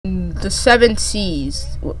the 7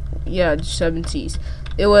 C's. Yeah, the 7 C's.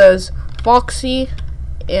 It was Foxy,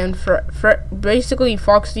 and basically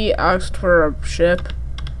Foxy asked for a ship,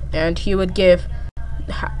 and he would give,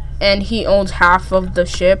 and he owns half of the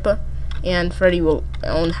ship, and Freddy will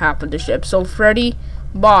own half of the ship. So Freddy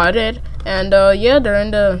bought it, and yeah, they're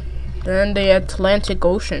in the Atlantic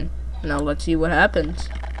Ocean. Now let's see what happens.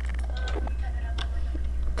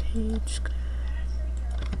 Okay,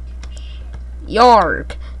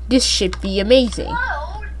 Yarg, this should be amazing.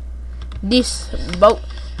 This boat,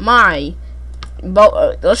 my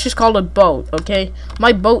boat, let's just call it boat, okay?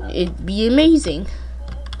 My boat, it'd be amazing.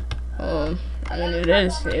 I mean,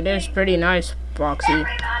 it is pretty nice, Foxy.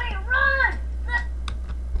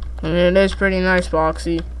 I mean, it is pretty nice,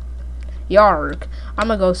 Foxy. Yarg, I'm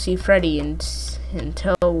gonna go see Freddy and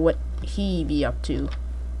tell what he be up to.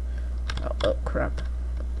 Oh crap.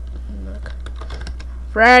 Look.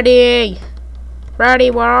 Freddy,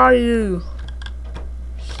 where are you?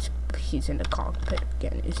 He's in the cockpit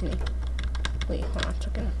again, isn't he? Wait, hold on a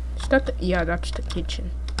second. Is that yeah, that's the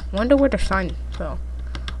kitchen. Wonder where the sign fell.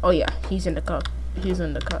 Oh yeah, he's in the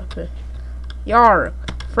cockpit. Yarg,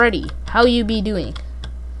 Freddy, how you be doing?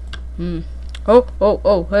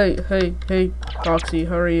 Oh, hey, Foxy,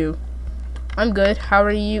 how are you? I'm good, how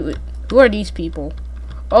are you? Who are these people?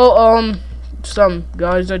 Oh, some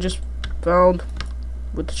guys I just found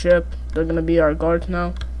with the ship. They're gonna be our guards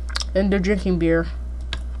now. And they're drinking beer.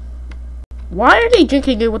 Why are they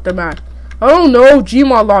drinking it with their mouth? I don't know,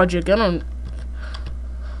 Gmod logic, I don't...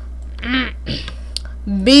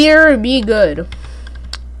 Beer be good.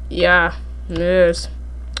 Yeah, it is.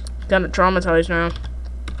 Kinda traumatized now.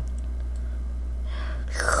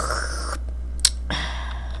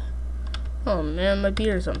 Oh man, my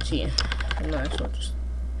beer's empty. I might as well just...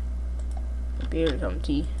 My beer's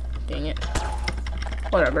empty. Dang it.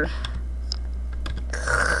 Whatever.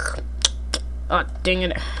 Oh, dang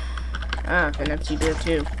it. I have an empty beer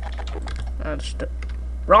too.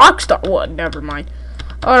 Rockstar! What? Never mind.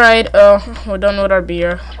 Alright, we're done with our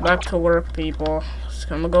beer. Back to work, people.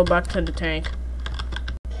 So I'm gonna go back to the tank.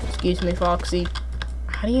 Excuse me, Foxy.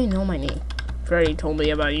 How do you know my name? Freddy told me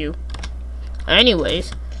about you.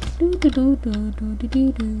 Anyways.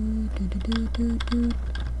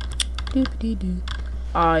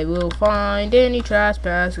 I will find any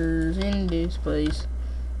trespassers in this place.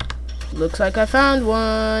 Looks like I found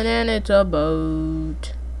one, and it's a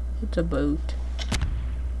boat. It's a boat.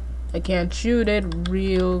 I can't shoot it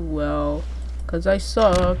real well, 'cause I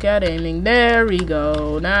suck at aiming. There we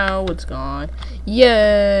go. Now it's gone.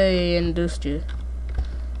 Yay! And just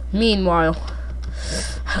meanwhile,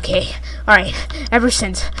 okay, all right. Ever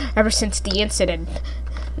since the incident,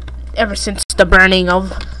 ever since the burning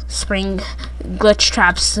of Spring Glitch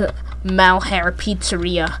Trap's Malhare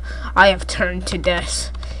Pizzeria, I have turned to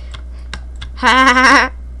this.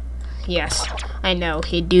 Ha! Yes, I know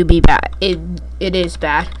it do be bad. It is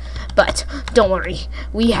bad, but don't worry.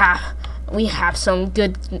 We have some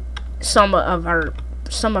good. Some of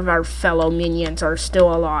our fellow minions are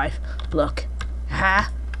still alive. Look,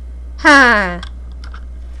 ha, ha.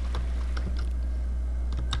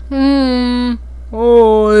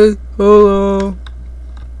 Oh, hello.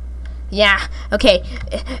 Yeah. Okay.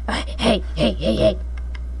 Hey.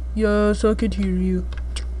 Yes, I can hear you.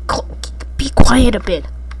 Be quiet a bit.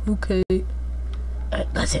 Okay.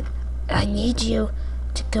 Listen, I need you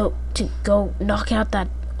to go knock out that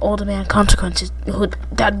old man Consequences,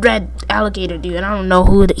 that red alligator dude. I don't know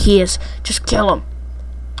who he is. Just kill him.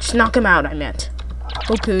 Just knock him out, I meant.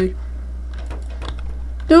 Okay.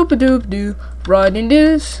 Doop-a-doop-doo. Riding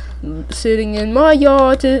this, sitting in my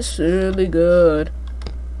yacht, it's really good.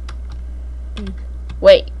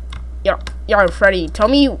 Wait, yeah, Freddy. Tell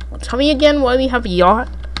me again why we have a yacht.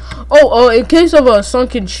 Oh, in case of a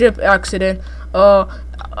sunken ship accident,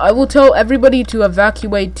 I will tell everybody to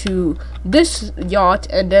evacuate to this yacht,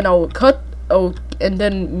 and then I'll cut. Oh, and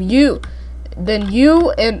then you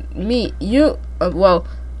and me, well,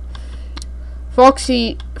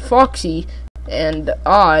 Foxy, and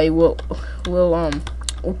I will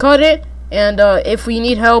cut it, and if we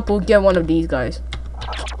need help, we'll get one of these guys.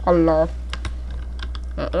 Allah.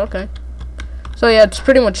 Okay. So yeah, it's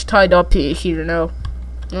pretty much tied up here now.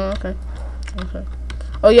 Oh, okay.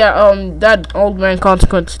 Oh yeah, that old man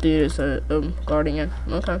Consequence dude is guarding it.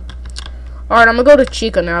 Okay. Alright, I'm gonna go to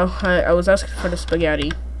Chica now. I was asking for the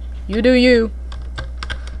spaghetti. You do you.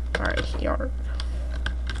 Alright, yard.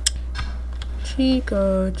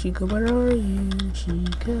 Chica, where are you?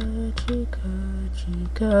 Chica.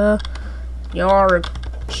 Yarg,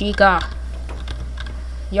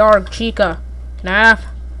 Chica. Can I have?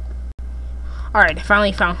 Alright, I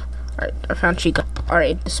found Chica.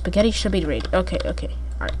 Alright, the spaghetti should be ready. Okay.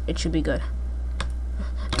 Alright, it should be good.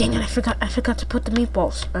 Dang it, I forgot to put the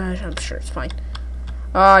meatballs. I'm sure it's fine.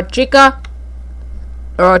 Chica?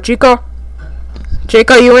 Chica?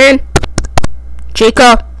 Chica, you in?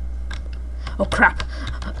 Chica? Oh, crap.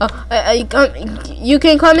 You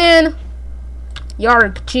can come in.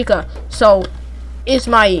 Yarg, Chica. So, is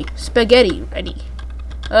my spaghetti ready?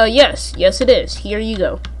 Yes it is. Here you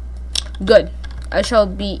go. Good. I shall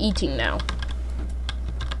be eating now.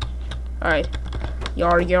 Alright.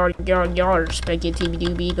 Yar, spaghetti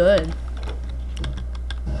do be good.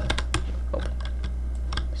 Oh.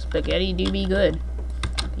 Spaghetti do be good.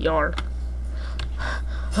 Yar.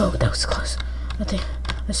 Oh, that was close.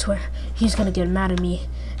 I swear, he's gonna get mad at me,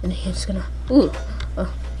 and he's gonna,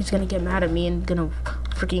 he's gonna get mad at me and gonna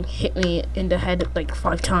freaking hit me in the head like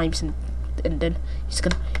 5 times, and then he's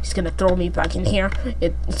gonna throw me back in here.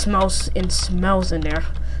 It smells in there.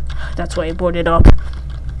 That's why I boarded up.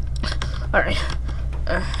 Alright.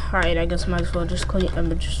 Alright, I guess might as well just clean.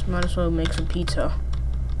 Might as well make some pizza.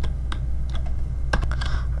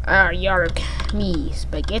 Yarg, me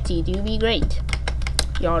spaghetti do be great.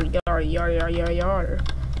 Yar.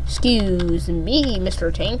 Excuse me,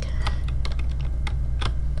 Mr. Tank.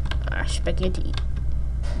 Spaghetti.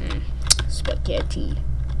 Spaghetti.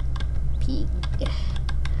 Pig.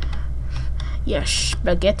 Yes,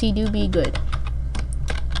 spaghetti do be good.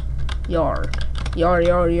 Yar,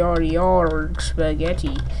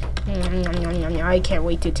 spaghetti. I can't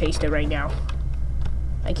wait to taste it right now.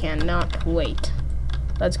 I cannot wait.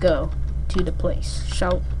 Let's go to the place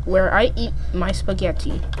where I eat my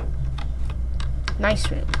spaghetti.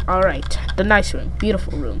 Nice room. Alright, the nice room.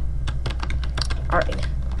 Beautiful room. Alright,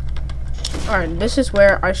 this is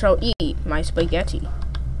where I shall eat my spaghetti.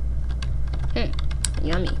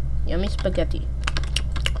 Yummy spaghetti.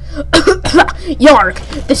 Yarg,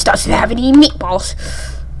 this doesn't have any meatballs.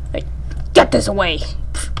 Hey, get this away.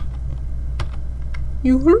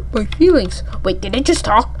 You hurt my feelings. Wait, did it just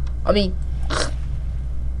talk? I mean,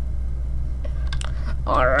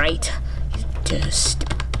 alright, you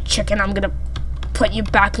stupid chicken, I'm gonna put you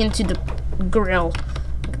back into the grill.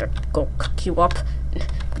 I'm gonna go cook you up.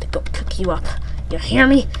 You hear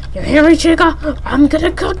me? Chica? I'm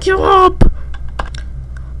gonna cook you up.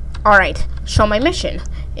 Alright, so my mission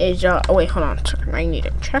is, oh wait, hold on a second. I need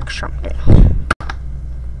to check something.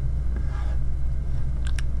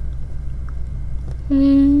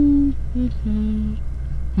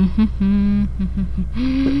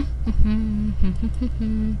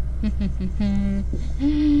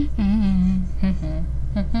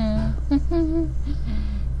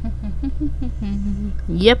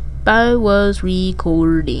 Yep, I was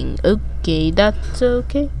recording. Okay, that's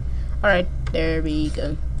okay. Alright, there we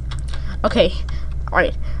go. Okay,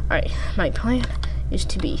 alright. My plan is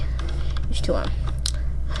to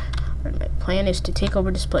take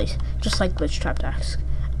over this place, just like Glitch Trap Task.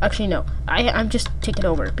 Actually, no, I'm just taking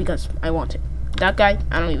over because I want it. That guy,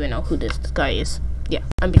 I don't even know who this guy is. Yeah,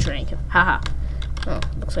 I'm betraying him. Haha. Oh,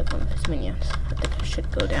 looks like one of his minions. I think I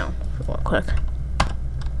should go down real quick.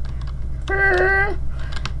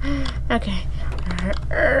 Okay.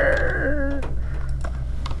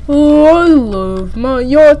 Oh, I love my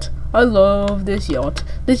yacht. I love this yacht.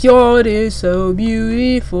 This yacht is so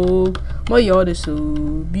beautiful. My yacht is so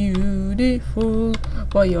beautiful.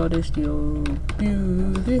 My yacht is so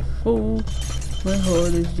beautiful. My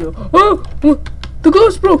heart is so. Oh, the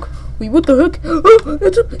glass broke. Wait, what the heck? Oh,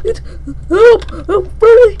 it's help!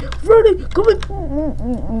 Freddy, come in.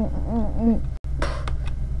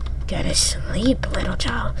 Go to sleep, little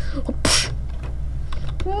child.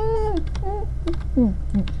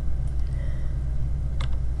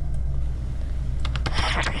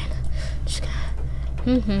 Just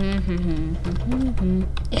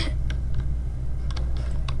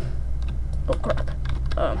oh crap.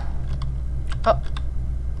 Oh,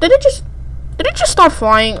 did it just start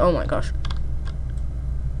flying? Oh my gosh.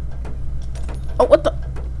 Oh, what the?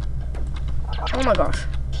 Oh my gosh.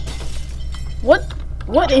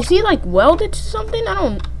 What is he like welded to something? I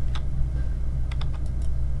don't.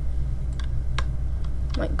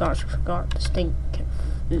 My gosh, I forgot this thing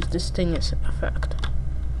is effect.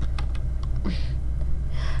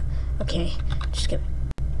 Okay, just gonna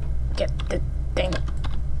get the thing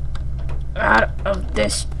out of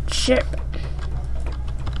this ship.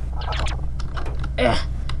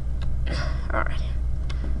 Alright.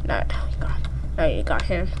 Now you got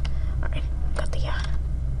him. Alright, got the yacht.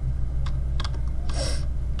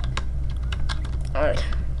 Alright.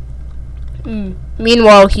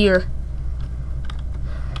 Meanwhile here.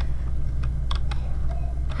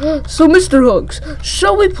 So Mr. Hugs,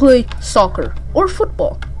 shall we play soccer or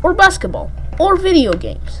football or basketball or video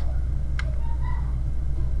games?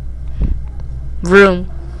 Room.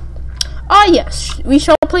 Ah, yes, we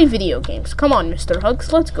shall play video games. Come on, Mr.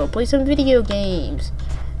 Hugs, let's go play some video games.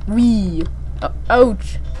 Wee.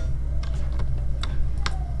 Ouch.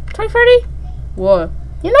 Toy Freddy? What?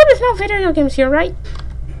 You know there's no video games here, right?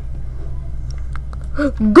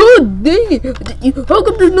 God dang it! How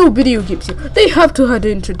come there's no video games here? They have to have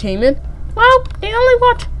the entertainment. Well, they only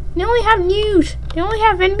have news. They only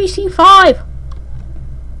have NBC 5.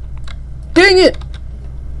 Dang it!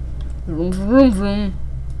 Vroom, vroom, vroom.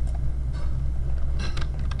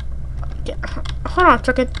 Yeah, hold on a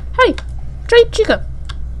second. Hey, Straight Chica.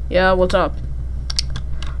 Yeah, what's up?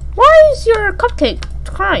 Why is your cupcake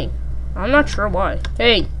crying? I'm not sure why.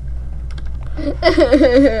 Hey.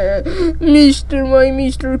 Mr.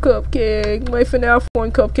 Cupcake. My FNAF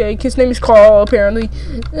 1 cupcake. His name is Carl, apparently.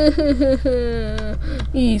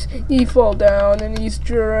 He fall down and he's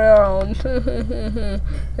drowned.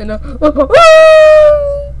 And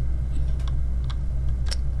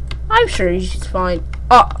I'm sure he's fine.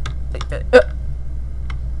 I'm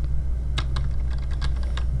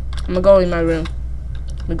gonna go in my room.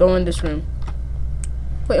 I'm gonna go in this room.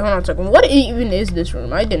 Wait, hold on a second. What even is this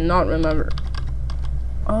room? I did not remember.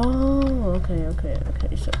 Oh, okay.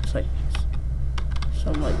 So it's like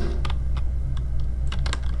some like.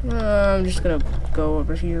 I'm just gonna go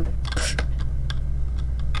over here.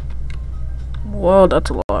 Whoa, that's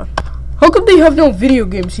a lot. How come they have no video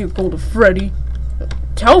games here called Freddy?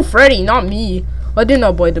 Tell Freddy, not me. I did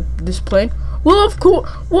not buy this plane. Well, of course.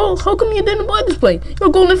 Well, how come you didn't buy this plane?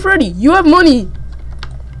 You're Golden Freddy. You have money.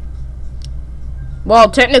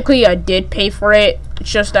 Well, technically, I did pay for it.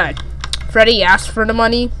 It's just that Freddy asked for the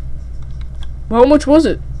money. Well, how much was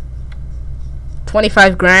it?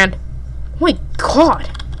 25 grand. Oh my God.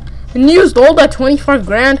 And you used all that 25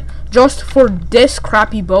 grand just for this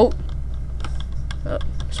crappy boat?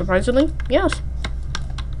 Surprisingly, yes.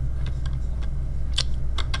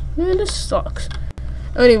 Man, this sucks.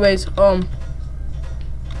 Anyways, so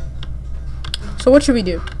what should we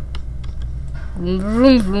do?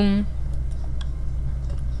 Vroom, vroom.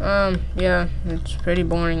 Yeah, it's pretty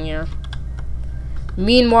boring, yeah.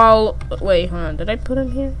 Meanwhile, wait, hold on, did I put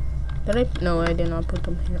him here? No, I did not put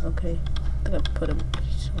them here, okay. I think I put him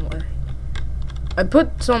somewhere. I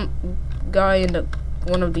put some guy in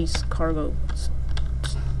one of these cargo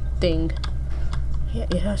thing.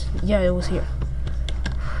 Yeah, it was here.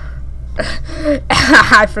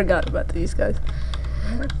 I forgot about these guys.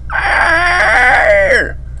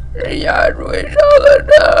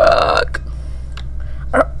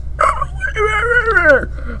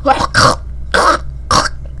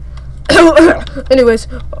 Anyways,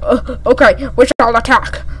 okay, we shall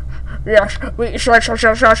attack. Yes, we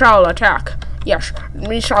shall attack. Yes,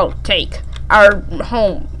 we shall take our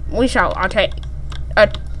home. We shall attack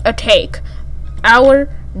our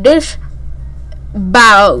this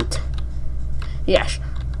boat. Yes,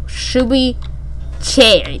 should we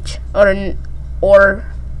change or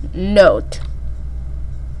note?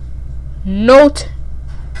 Note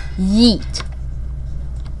yeet.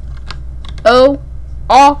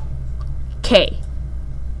 O-O-K.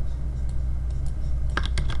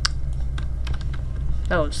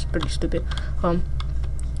 That was pretty stupid. I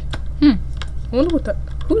wonder what that.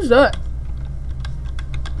 Who's that?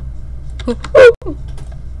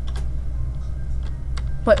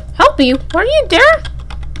 What? Help you? Are you there?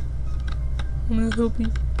 I'm gonna help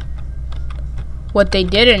you. What they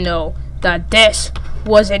didn't know that this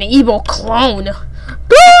was an evil clone.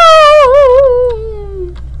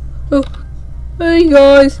 Oh, hey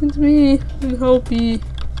guys, it's me. I'm help you.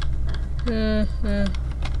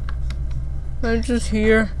 I'm just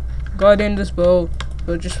here. Got in this boat.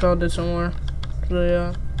 I just found it somewhere. So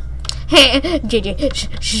yeah. Hey, JJ,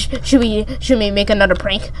 should we make another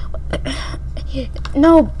prank?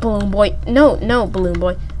 No, Balloon Boy. No, Balloon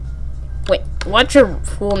Boy. Wait, what's your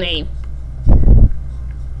full name?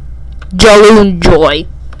 Jaloon Joy.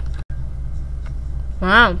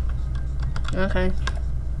 Wow. Okay.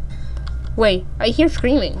 Wait, I hear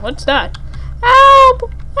screaming. What's that? Help!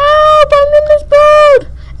 Help! I'm in this boat!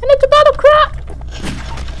 And it's about to crash!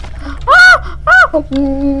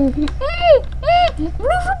 Leave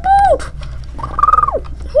the boat!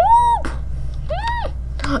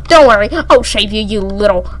 Don't worry, I'll save you, you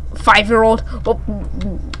little 5-year-old.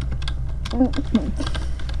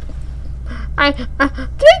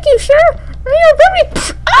 Thank you, sir. You're very.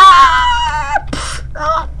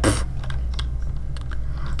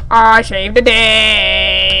 I saved the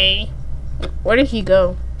day. Where did he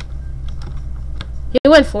go? He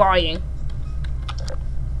went flying.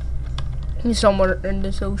 He's somewhere in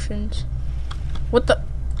this oceans. What the?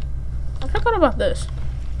 forgot about this.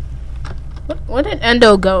 Where did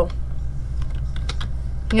Endo go?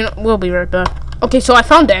 You know, we'll be right back. Okay, so I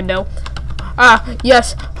found Endo.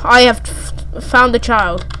 Yes, I have found the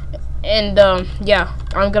child, and yeah,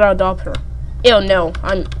 I'm gonna adopt her. Ew, no,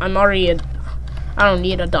 I'm already. I don't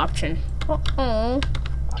need adoption. Oh,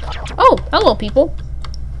 hello, people.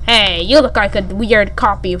 Hey, you look like a weird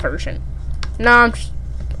copy version. Nah,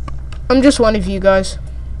 I'm just one of you guys.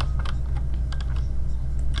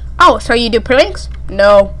 Oh, so you do pranks?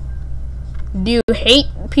 No. Do you hate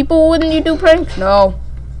people when you do pranks? No.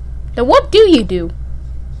 Then what do you do?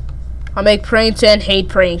 I make pranks and hate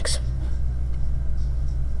pranks.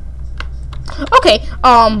 Okay,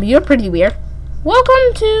 you're pretty weird.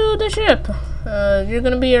 Welcome to the ship. You're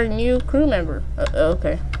gonna be our new crew member.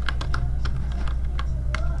 Okay.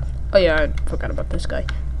 Oh yeah, I forgot about this guy.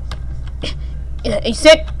 I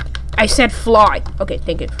said fly. Okay,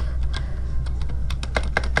 thank you.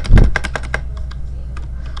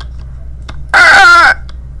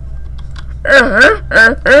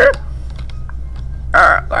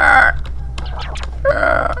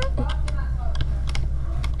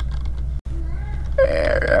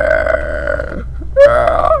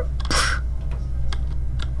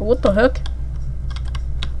 What the heck?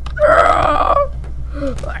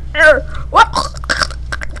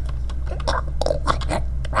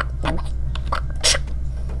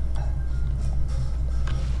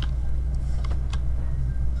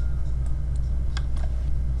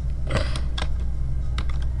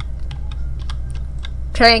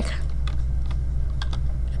 Tank.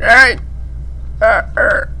 Hey.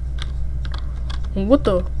 What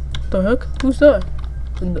the heck? Who's that?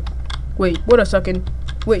 Wait, wait a second.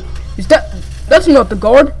 Wait, is that's not the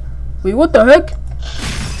guard? Wait, what the heck?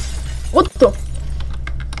 What the?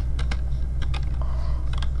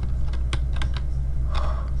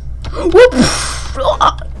 What?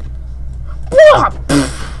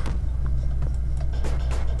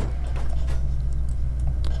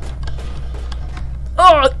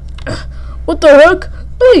 Oh, what the heck?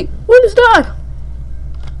 Wait, what is that?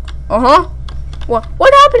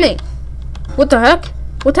 What happening? What the heck?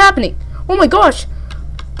 What's happening? Oh my gosh!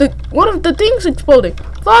 One of the things exploding.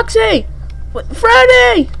 Foxy!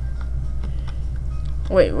 Freddy!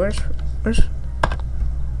 Wait, where's?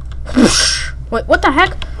 Wait, what the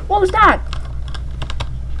heck? What was that?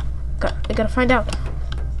 I gotta find out.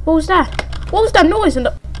 What was that? What was that noise in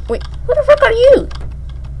the? Wait, who the frick are you?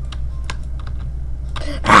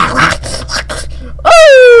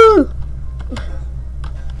 Oh!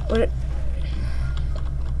 Where?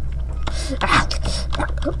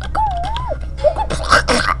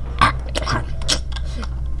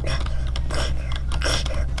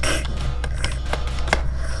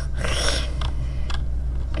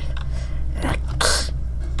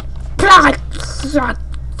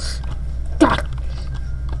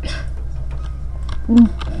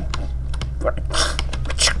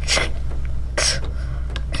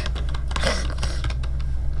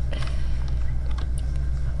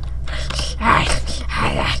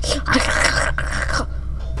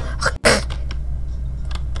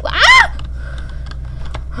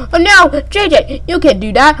 Oh no, JJ, you can't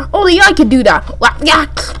do that. Only I can do that.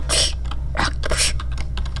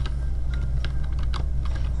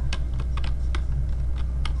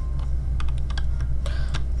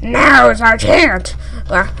 Now's our chance.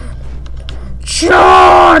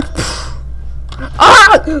 Shot!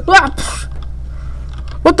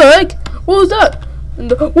 What the heck? What was that?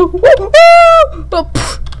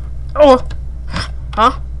 Oh,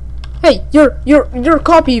 huh? Hey, you're a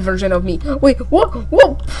copy version of me. Wait, what?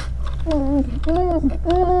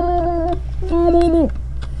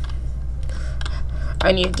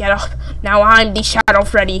 I need to get up. Now I'm the Shadow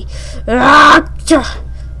Freddy.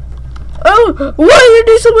 Oh, why are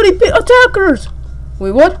there so many attackers?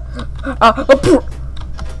 Wait, what?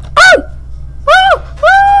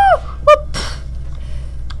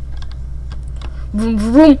 Vroom,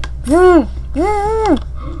 vroom, vroom, vroom.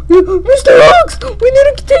 Mr. Hugs, we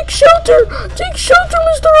need to take shelter. Take shelter,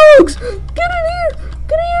 Mr. Hugs. Get in here.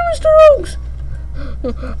 Get in here, Mr. Hugs.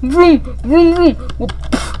 Vroom, vroom, vroom.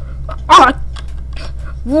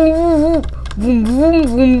 Vroom, vroom, vroom,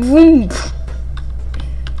 vroom, vroom.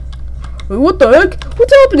 Wait, what the heck?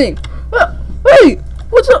 What's happening? Hey,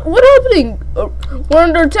 what's up? What happening? We're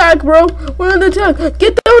under attack, bro. We're under attack.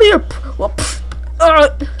 Get down here.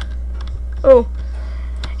 Oh.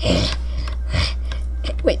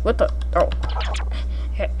 Wait, what the? Oh.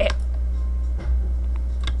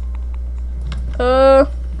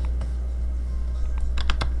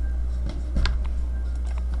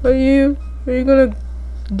 Are you gonna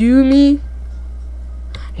do me?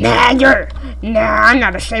 I'm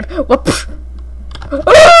not ashamed. Whoop.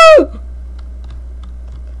 Oh!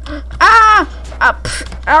 Ah!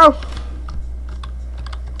 Ow!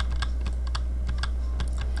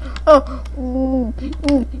 Oh!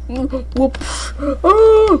 Whoop!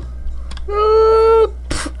 Oh!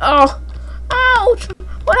 Oh! Ouch!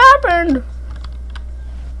 What happened?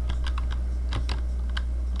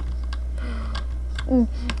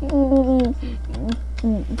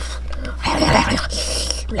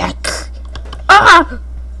 Ah!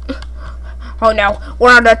 Oh no,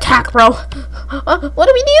 we're under attack, bro. What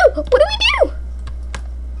do we do? What do we do?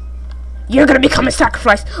 You're gonna become a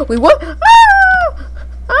sacrifice. We what?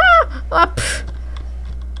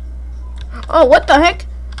 Oh, what the heck?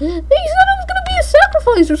 He said I was gonna be a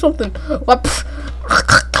sacrifice or something.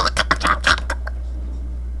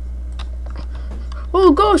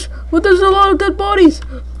 Oh gosh, well, there's a lot of dead bodies.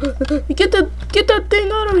 Get that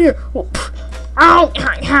thing out of here. Ow!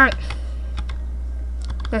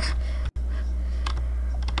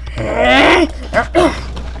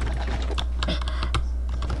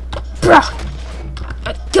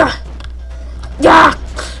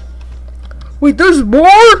 Wait, there's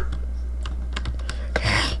more?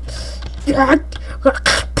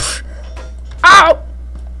 Ow!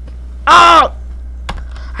 Ow!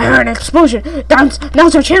 I heard an explosion.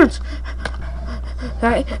 Now's our chance.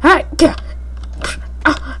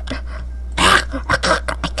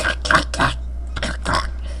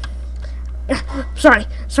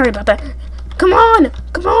 Sorry about that. Come on,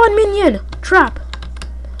 minion. Trap.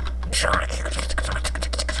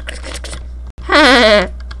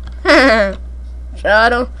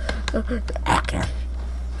 Shadow.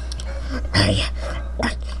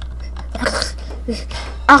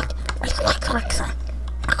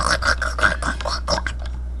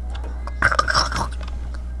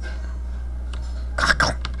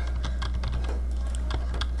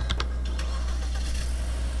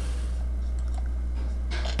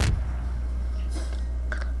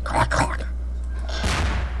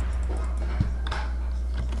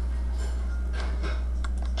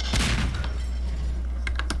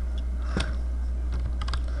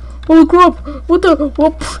 Holy crap! What the?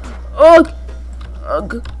 Whoop! Ouch!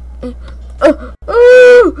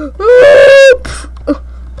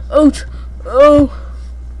 Oh!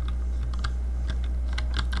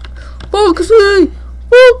 Foxy!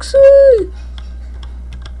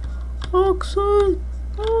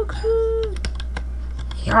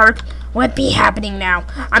 Yark, what be happening now?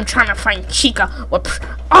 I'm trying to find Chica. What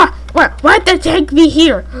the heck be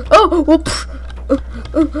here? Oh! We're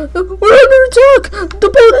under attack! The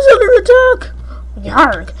boat is under attack!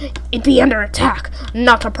 Yarg, it be under attack.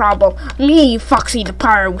 Not a problem. Me, Foxy the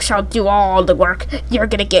Pirate, shall do all the work. You're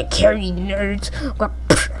gonna get carried, nerds.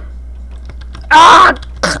 Ah!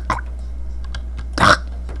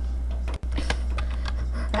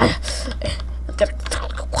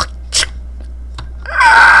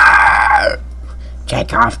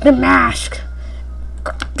 Take off the mask.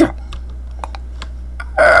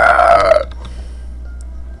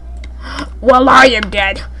 Well, I am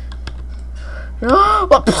dead.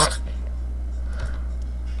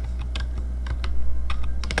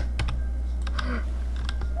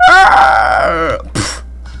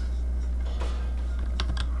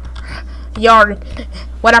 Yard,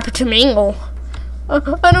 what happened to Mangle? I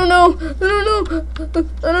don't know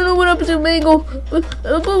what happened to Mangle,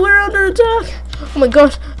 but we're under attack. Oh my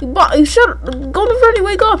gosh! Golden Freddy,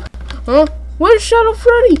 wake up! Huh? Where's Shadow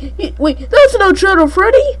Freddy? Wait, that's not Shadow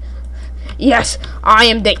Freddy. Yes, I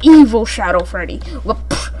am the evil Shadow Freddy.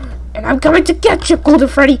 And I'm coming to get you, Golden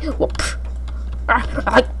Freddy.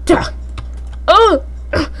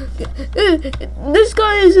 This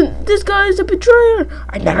guy is a betrayer.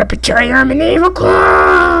 I'm not a betrayer, I'm an evil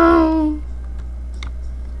clown.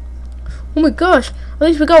 Oh my gosh, at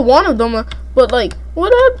least we got one of them, but like,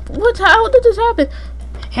 how did this happen?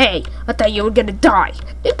 Hey, I thought you were gonna die.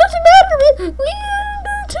 It doesn't matter, we're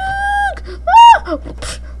under attack.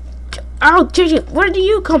 Oh, JJ, where did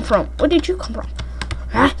you come from? Where did you come from?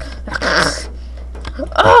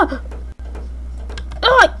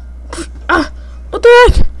 What the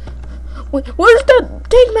heck? Wait, where's the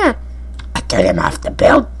tank man? I turned him off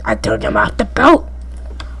the boat.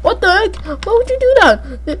 What the heck? Why would you do that?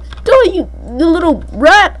 Don't you, the little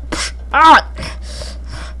rat?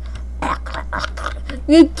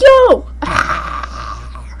 Yo!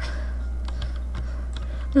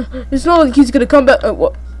 It's not like he's gonna come back.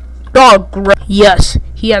 What? Oh, great. Yes,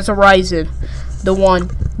 he has arisen. The one,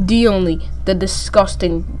 the only, the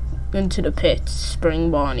disgusting into the pit, Spring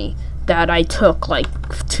Bonnie, that I took like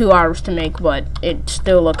 2 hours to make, but it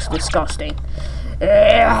still looks disgusting.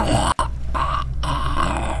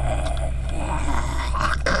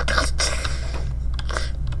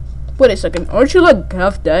 Wait a second. Aren't you like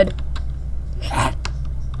half dead?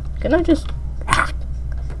 Can I just...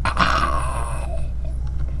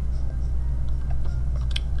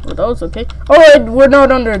 Well, that was okay. Alright, we're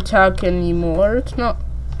not under attack anymore. It's not...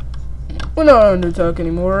 We're not under attack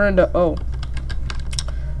anymore. We're in the... Oh.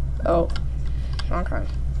 Oh. Okay.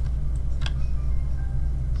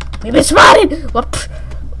 We've been spotted!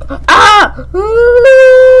 Ah!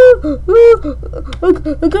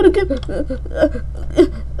 I gotta get...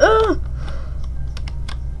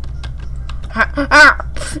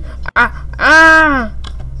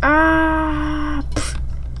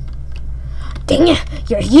 Dang it,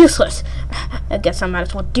 you're useless. I guess I might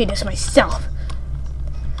as well do this myself.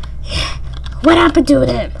 What happened to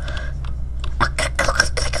him?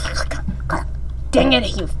 Dang it,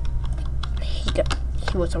 he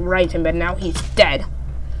was rising, but now he's dead.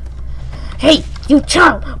 Hey, you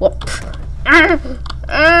child! Well,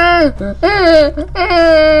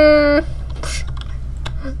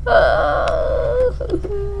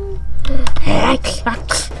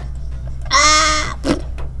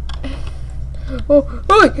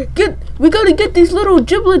 oh, we gotta get these little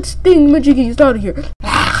giblets thingamajiggies out of here.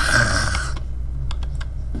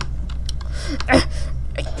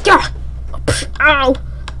 Ow!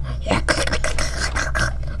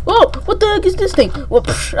 Oh, what the heck is this thing?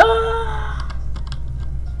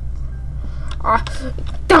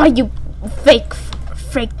 You fake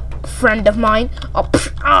friend of mine.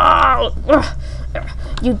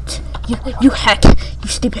 You hack, you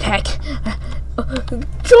stupid hack.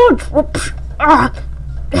 George! Ow,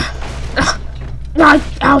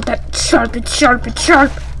 that sharp, it's sharp.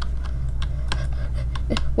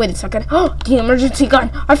 Wait a second. Oh, the emergency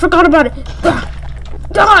gun. I forgot about it.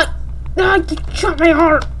 You shot my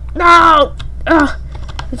heart. No.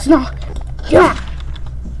 It's not. Yeah.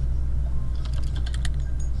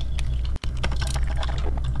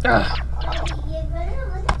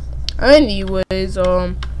 Anyways,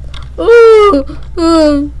 gosh.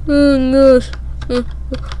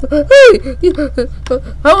 Hey,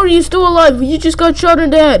 how are you still alive? You just got shot in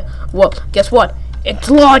the head. Well, guess what? It's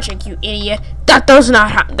logic, you idiot. That does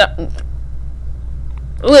not happen.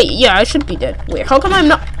 Wait, yeah, I should be dead. Wait, how come I'm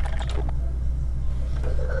not?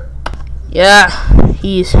 Yeah,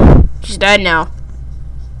 he's dead now.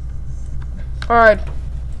 Alright,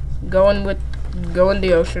 go in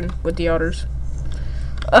the ocean with the otters.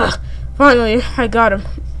 Finally, I got him.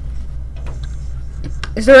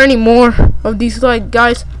 Is there any more of these like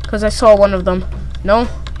guys? Cause I saw one of them. No?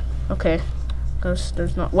 Okay. Cause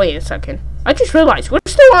there's not. Wait a second. I just realized we're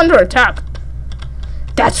still under attack.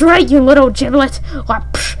 That's right, you little giblet.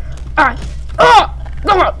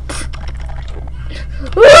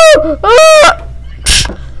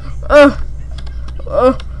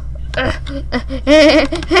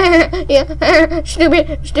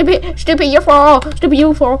 Stupid, you fall. Stupid,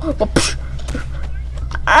 you fall.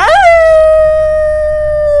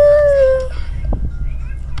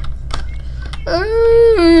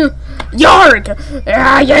 Yark!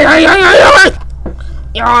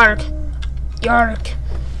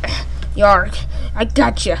 Yark! I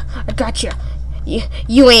gotcha.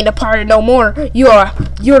 You ain't a part of no more. You're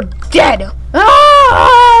dead.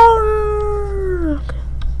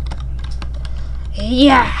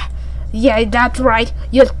 Yeah, that's right.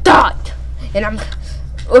 You thought, and I'm.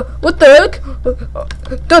 What the heck?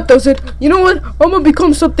 That does it. You know what? I'm gonna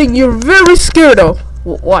become something you're very scared of.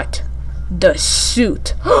 What? The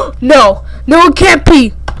suit. No, it can't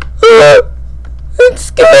be. It's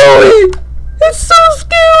scary. It's so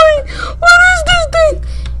scary. What is this thing?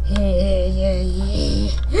 I'm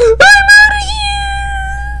out of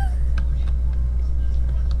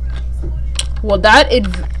here. Well,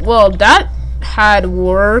 that had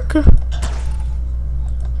work.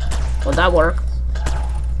 Well, that worked.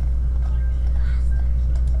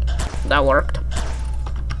 That worked.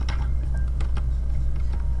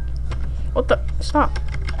 What the? Stop.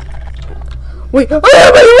 Wait. I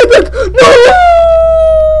have my back. No.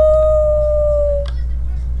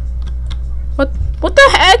 What the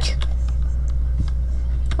heck?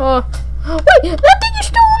 Wait. That thing is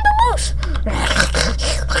still on the loose.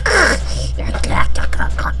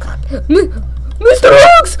 Mr.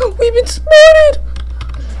 Hawks, we've been spotted.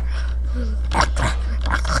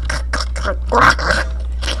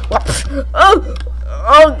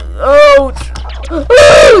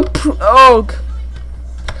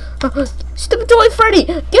 Stupid toy Freddy!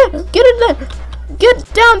 Get in there!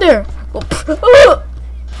 Get down there!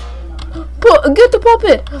 Get the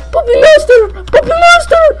puppet! Puppet master!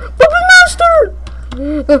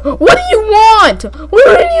 What do you want? We're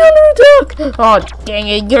already under attack! Oh, dang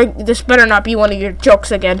it! This better not be one of your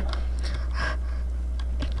jokes again.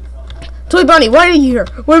 Toy Bunny, why are you here?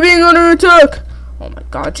 We're being under attack. Oh my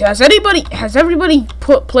God, has everybody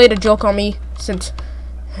played a joke on me since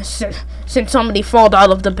somebody fell out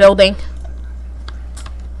of the building?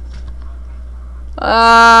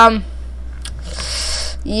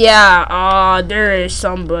 Yeah, there is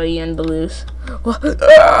somebody in the loose.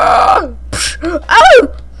 Oh!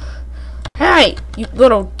 Hey, you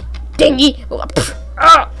little dingy.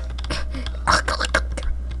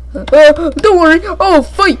 Don't worry, I'll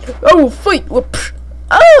fight. I'm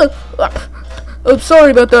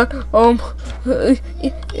sorry about that.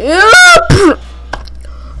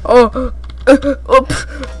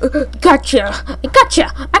 Gotcha.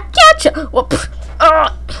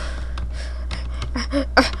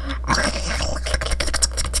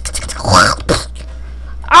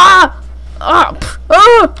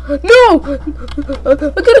 No! I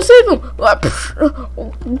gotta save him.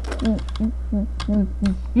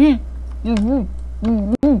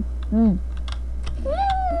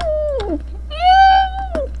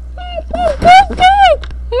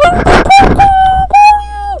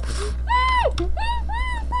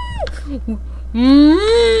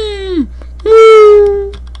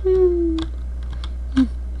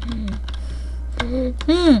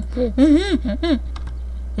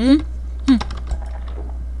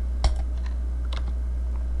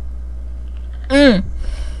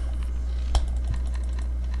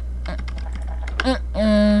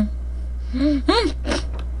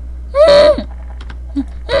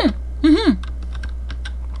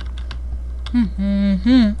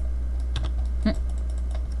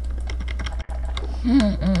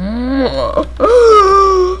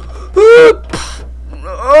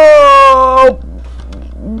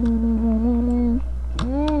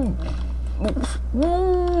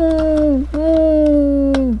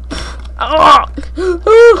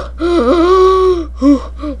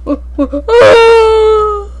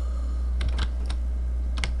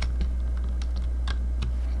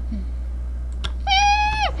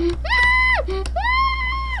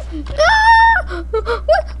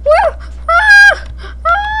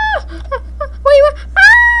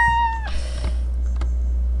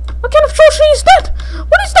 What kind of sorcery is that?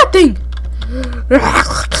 What is that thing?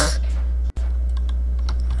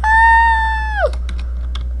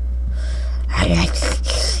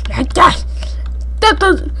 That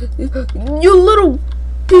does, you little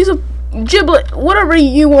piece of giblet, whatever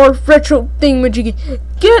you are, retro thingamajiggy,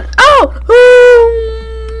 get out!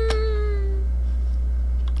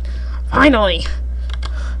 Finally,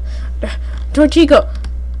 Torchico,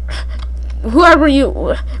 whoever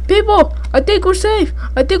you people, I think we're safe.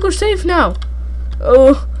 I think we're safe now.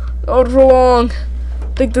 Oh, not for long. I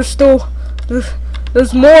think there's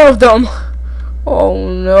more of them. Oh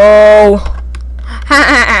no.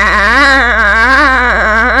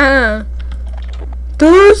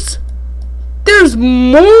 There's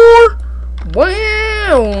more.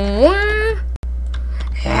 Wow.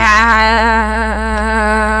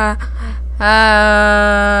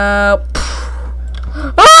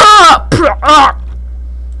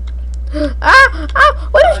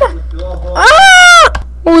 What is that?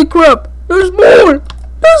 Holy crap! There's more!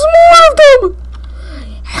 There's more of them!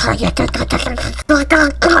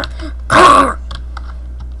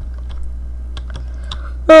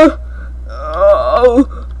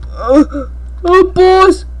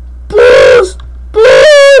 Boss! Help!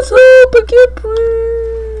 I can't breathe!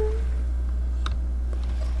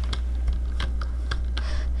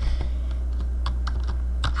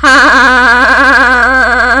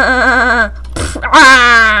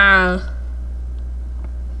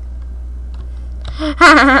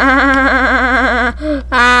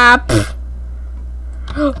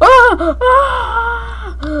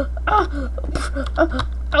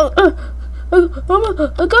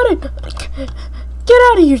 I got it! Get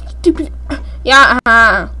out of here, stupid! Yeah.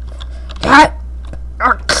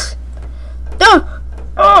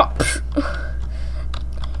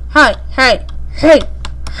 Hey!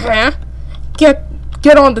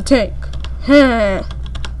 Get on the tank!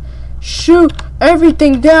 Shoot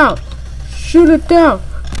everything down! Shoot it down!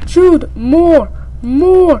 Shoot more!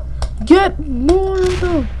 Get more of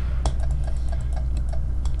them!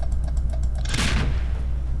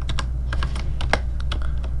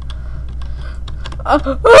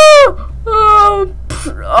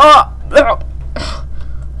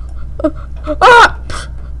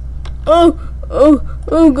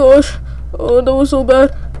 Oh gosh! Oh, that was so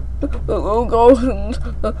bad! Oh gosh!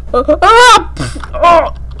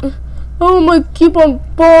 Oh my! Keep on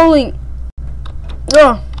falling!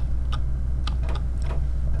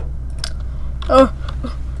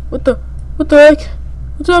 What the heck?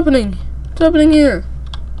 What's happening? What's happening here?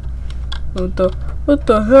 What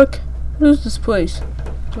the heck What is this place?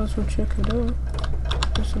 Let's go check it out.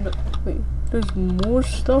 Wait, there's more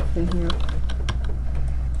stuff in here.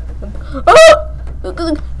 Oh!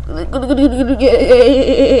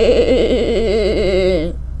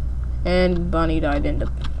 And Bonnie died in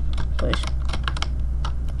the place.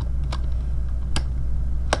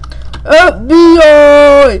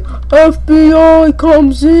 FBI! FBI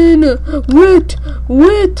comes in! Wait!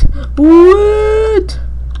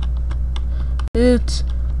 It's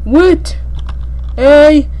wit!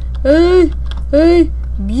 A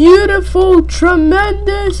beautiful,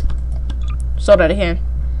 tremendous. So that I can.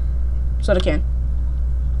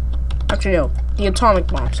 Actually, no. The atomic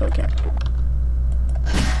bomb, so I can.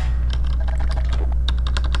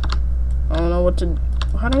 I don't know what to.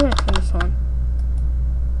 How do I turn this on?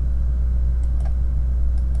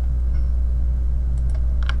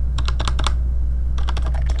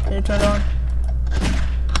 Can you turn it on?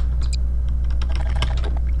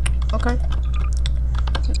 Okay.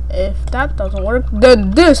 If that doesn't work,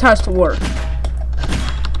 then this has to work.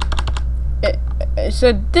 It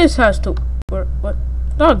said this has to work. What?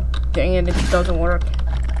 Oh, dang it, it doesn't work.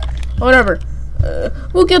 Whatever.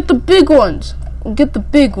 We'll get the big ones.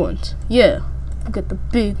 Yeah. We'll get the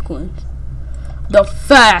big ones. The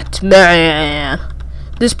Fat Man.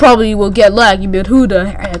 This probably will get laggy, but who the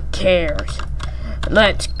heck cares?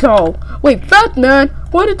 Let's go. Wait, Fat Man?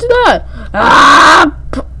 What is that? Ah!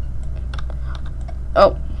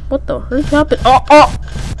 Oh, what the heck happened? Oh!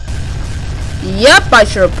 Yep, I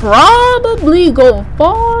should probably go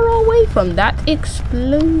far away from that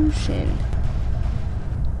explosion.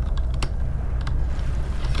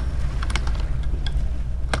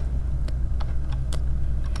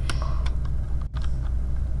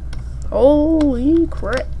 Holy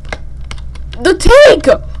crap. The tank!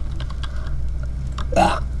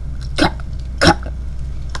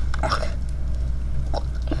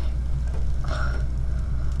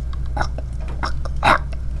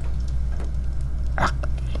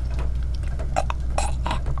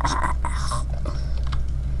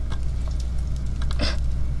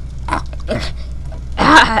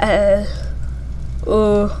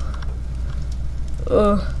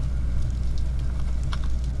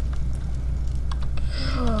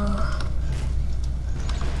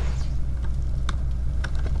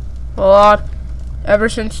 Well, ever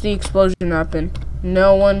since the explosion happened,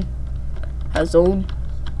 no one has owned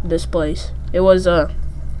this place. It was a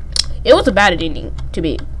bad ending to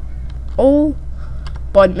be. Oh,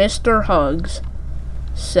 but Mr. Hugs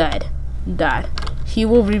said that he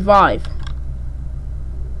will revive.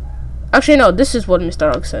 Actually, no, this is what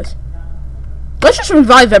Mr. Hugs says. Let's just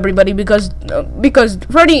revive everybody because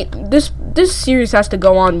Freddy, this series has to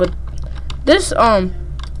go on. But this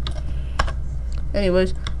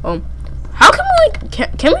anyways, how can we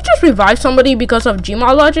can we just revive somebody because of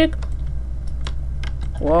Gmod logic?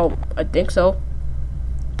 Well, I think so.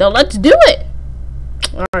 Then let's do it.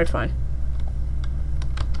 Alright, fine.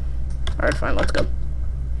 Let's go.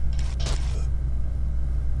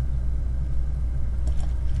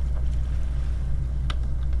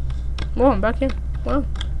 Well, I'm back in. Wow.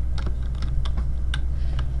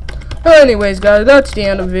 Anyways, guys, that's the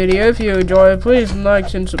end of the video. If you enjoy it, please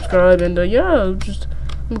like and subscribe. And yeah, just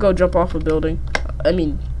go jump off a building. I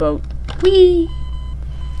mean, boat. Whee!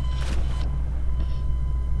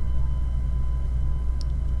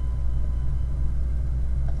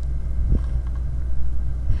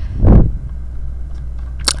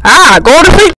 Go to sleep.